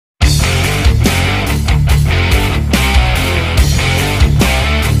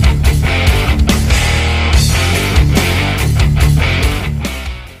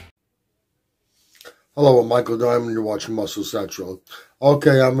Hello, I'm Michael Diamond. You're watching Muscle Central.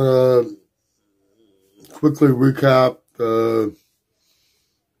 Okay, I'm going to quickly recap the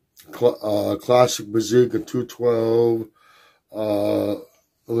Classic Physique and 212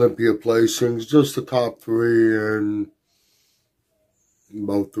 Olympia placings. Just the top three in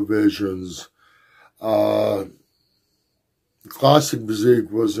both divisions. Classic Physique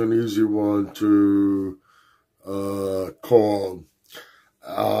was an easy one to call.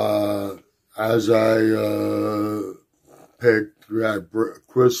 As I picked, we had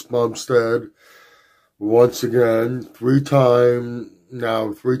Chris Bumstead, once again, three-time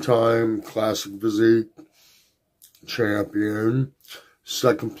Classic Physique champion.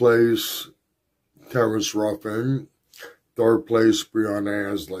 Second place, Terrence Ruffin. Third place, Breon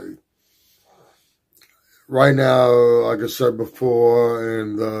Ansley. Right now, like I said before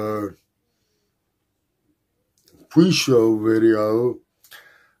in the pre-show video,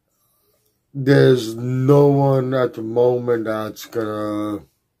 there's no one at the moment that's gonna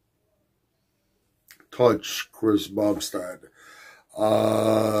touch Chris Bumstead.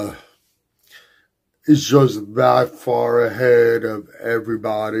 It's just that far ahead of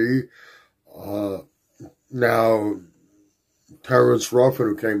everybody. Now, Terrence Ruffin,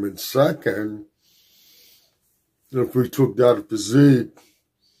 who came in second, if we took that physique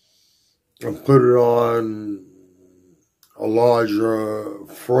and put it on a larger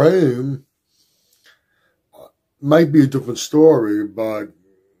frame, might be a different story, but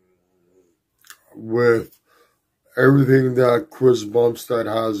with everything that Chris Bumstead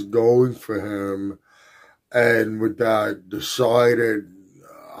has going for him, and with that decided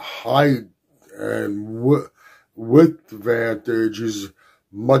height and width advantage, he's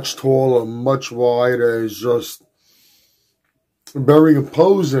much taller, much wider, he's just very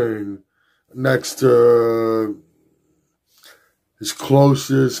imposing next to his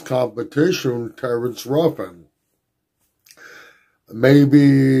closest competition, Terrence Ruffin.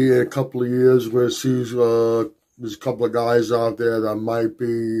 Maybe in a couple of years we'll see there's a couple of guys out there that might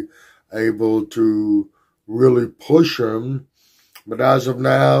be able to really push him. But as of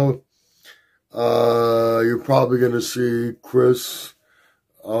now, you're probably going to see Chris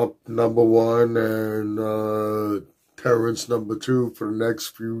up number one and Terrence number two for the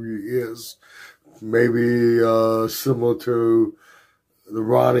next few years. Maybe similar to the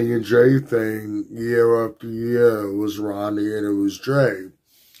Ronnie and Jay thing, year after year, it was Ronnie and it was Jay.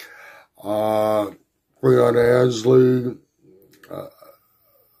 Breon Ansley,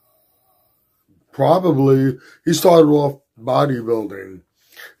 probably, he started off bodybuilding.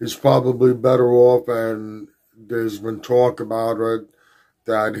 He's probably better off, and there's been talk about it,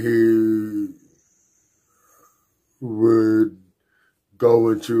 that he would go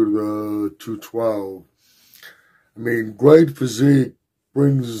into the 212. I mean, great physique,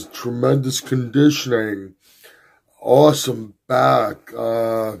 brings tremendous conditioning, awesome back.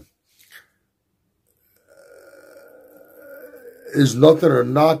 There's nothing to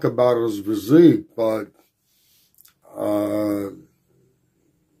knock about his physique, but I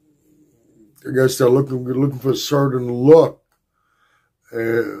guess they're looking for a certain look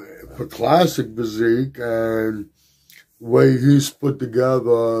for classic physique, and the way he's put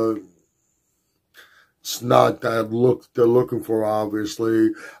together, it's not that look they're looking for,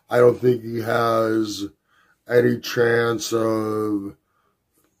 obviously. I don't think he has any chance of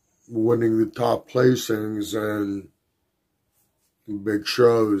winning the top placings and big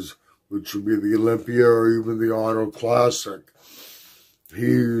shows, which would be the Olympia or even the Arnold Classic.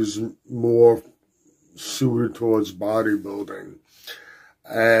 He's more suited towards bodybuilding,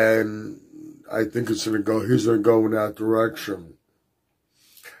 and I think he's gonna go in that direction.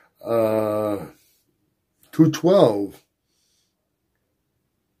 212.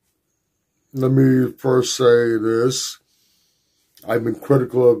 Let me first say this. I've been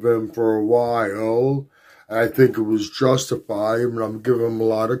critical of him for a while. I think it was justified, and I'm giving him a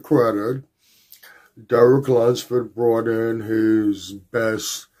lot of credit. Derek Lunsford brought in his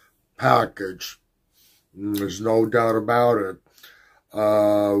best package. There's no doubt about it.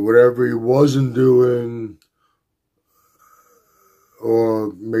 Whatever he wasn't doing,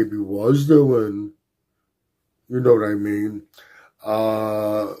 or maybe was doing, you know what I mean,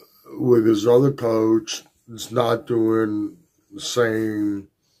 with his other coach, it's not doing the same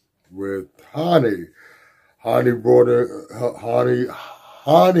with Hani. Hani brought in,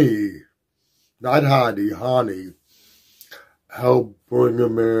 Hani helped bring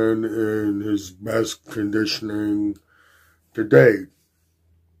him in his best conditioning to date.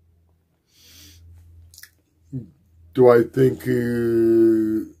 Do I think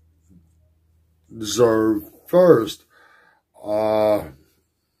he deserved first?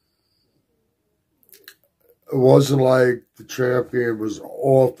 it wasn't like the champion was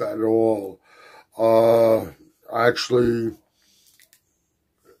off at all. Actually,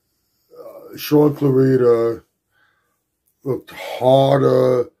 Sean Clarita looked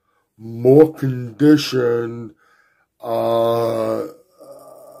harder, more conditioned,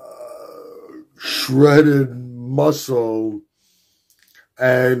 shredded muscle,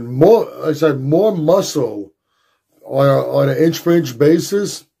 and more muscle on an inch-for-inch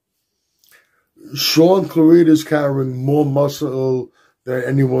basis. Sean Clarita is carrying more muscle than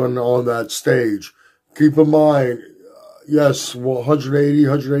anyone on that stage. Keep in mind, yes, 180,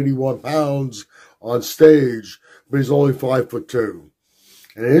 181 pounds on stage, but he's only 5'2".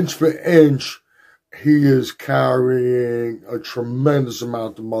 And inch for inch, he is carrying a tremendous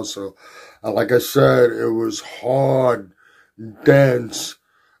amount of muscle. And like I said, it was hard, dense,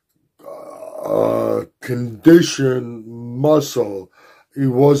 conditioned muscle. He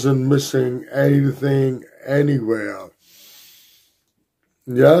wasn't missing anything anywhere.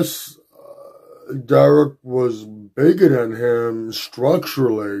 Yes, Derek was bigger than him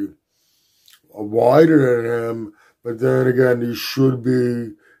structurally, wider than him, but then again, he should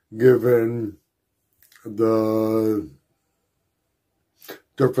be given the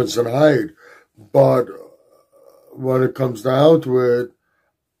difference in height. But when it comes down to it,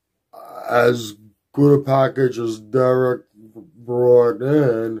 as good a package as Derek brought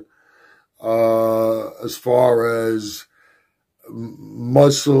in, as far as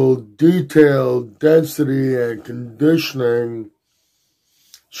muscle detail, density, and conditioning,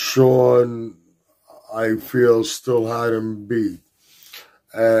 Sean, I feel, still had him beat.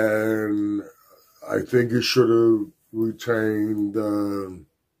 And I think he should have retained the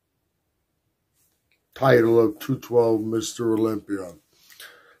title of 212 Mr. Olympia.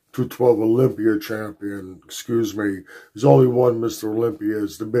 212 Olympia champion, excuse me. There's only one Mr. Olympia,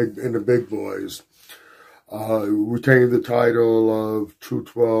 it's in the big boys. Retained the title of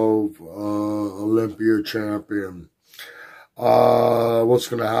 212 Olympia champion. What's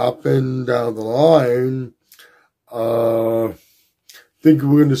going to happen down the line? I think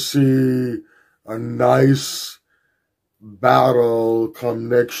we're going to see a nice battle come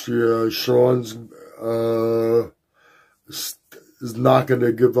next year. Sean's is not going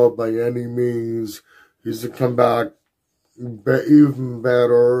to give up by any means. He's to come back even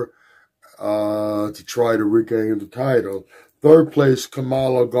better to try to regain the title. Third place,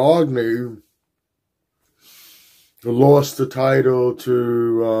 Kamala Gogni, who lost the title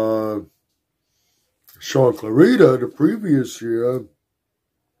to Sean Clarita the previous year.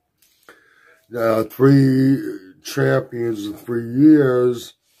 3 champions in 3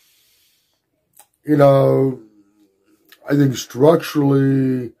 years. You know, I think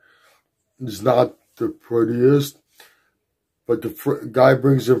structurally he's not the prettiest, but the guy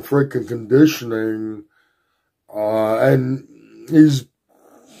brings in freaking conditioning, and he's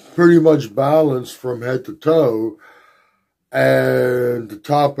pretty much balanced from head to toe. And to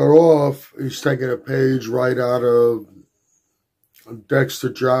top it off, he's taking a page right out of Dexter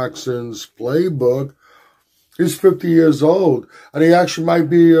Jackson's playbook. He's 50 years old, and he actually might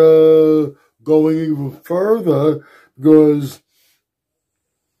be going even further, because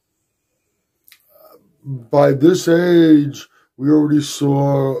by this age, we already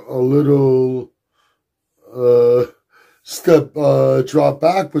saw a little drop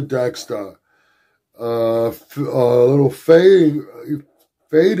back with Dexter, a little fading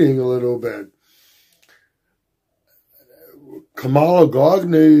a little bit. Kamala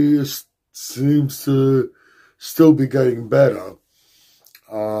Gogni seems to still be getting better.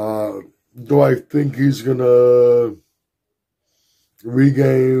 Do I think he's going to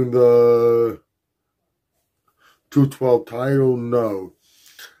regain the 212 title? No.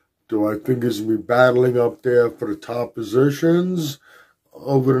 Do I think he's going to be battling up there for the top positions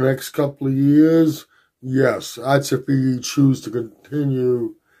over the next couple of years? Yes. That's if he chooses to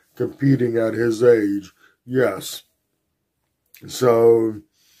continue competing at his age. Yes. So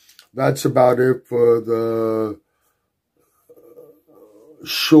that's about it for the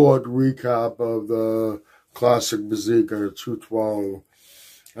short recap of the Classic Physique at 212.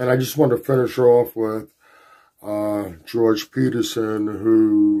 And I just want to finish off with George Peterson,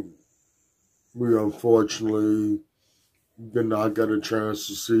 who we unfortunately did not get a chance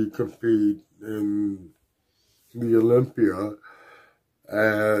to see compete in the Olympia.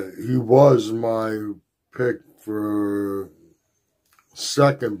 He was my pick for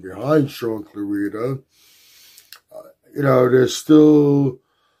second behind Sean Clarita. You know, they're still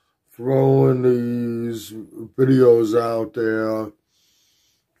throwing these videos out there,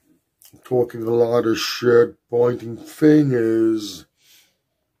 talking a lot of shit, pointing fingers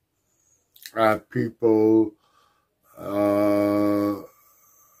at people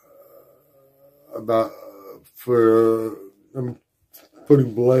for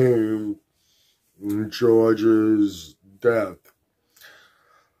putting blame on George's death.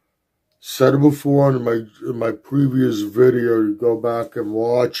 Said it before in my previous video. You go back and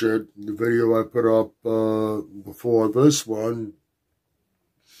watch it. The video I put up before this one.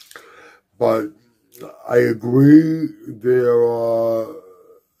 But I agree there's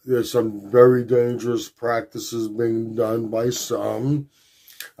some very dangerous practices being done by some,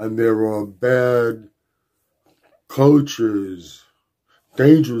 and there are bad coaches,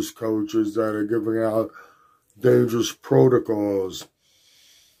 dangerous coaches that are giving out dangerous protocols.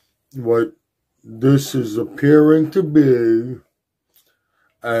 What this is appearing to be,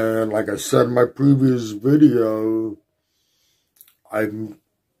 and like I said in my previous video, I'm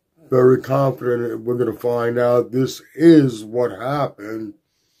very confident we're going to find out this is what happened.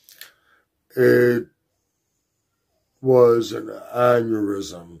 It was an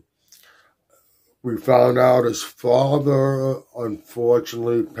aneurysm. We found out his father,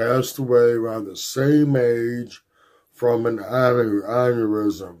 unfortunately, passed away around the same age from an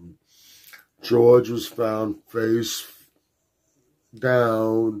aneurysm. George was found face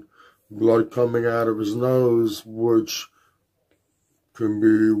down, blood coming out of his nose, which can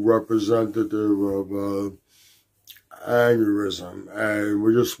be representative of aneurysm. And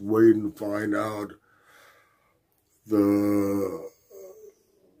we're just waiting to find out the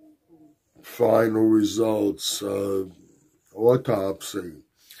final results of autopsy.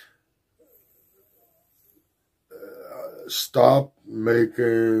 Stop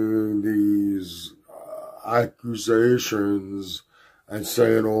making these accusations and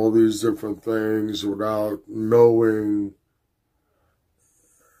saying all these different things without knowing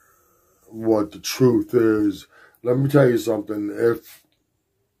what the truth is. Let me tell you something. If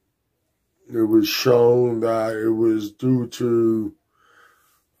it was shown that it was due to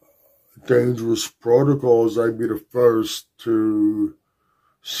dangerous protocols, I'd be the first to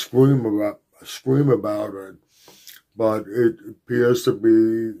scream about it. But it appears to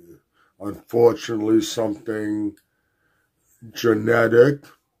be, unfortunately, something genetic,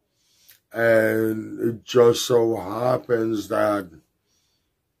 and it just so happens that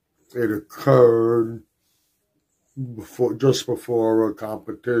it occurred just before a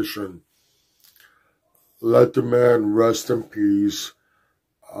competition. Let the man rest in peace.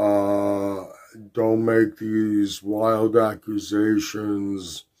 Don't make these wild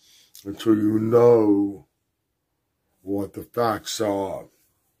accusations until you know what the facts are.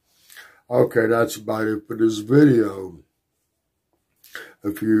 Okay, that's about it for this video.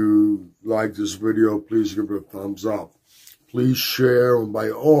 If you like this video, please give it a thumbs up. Please share, and by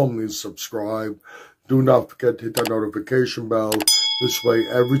all means subscribe. Do not forget to hit that notification bell. This way,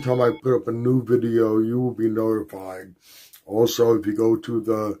 every time I put up a new video, you will be notified. Also, if you go to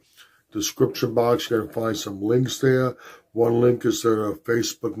the description box, you're going to find some links there. One link is to the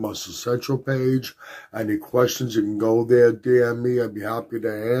Facebook Muscle Central page. Any questions, you can go there, DM me. I'd be happy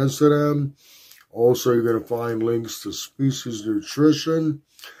to answer them. Also, you're going to find links to Species Nutrition,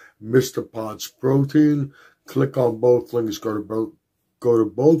 Mr. Potts Protein. Click on both links. Go to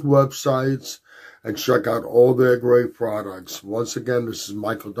both websites and check out all their great products. Once again, this is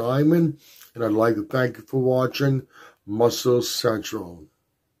Michael Diamond, and I'd like to thank you for watching Muscle Central.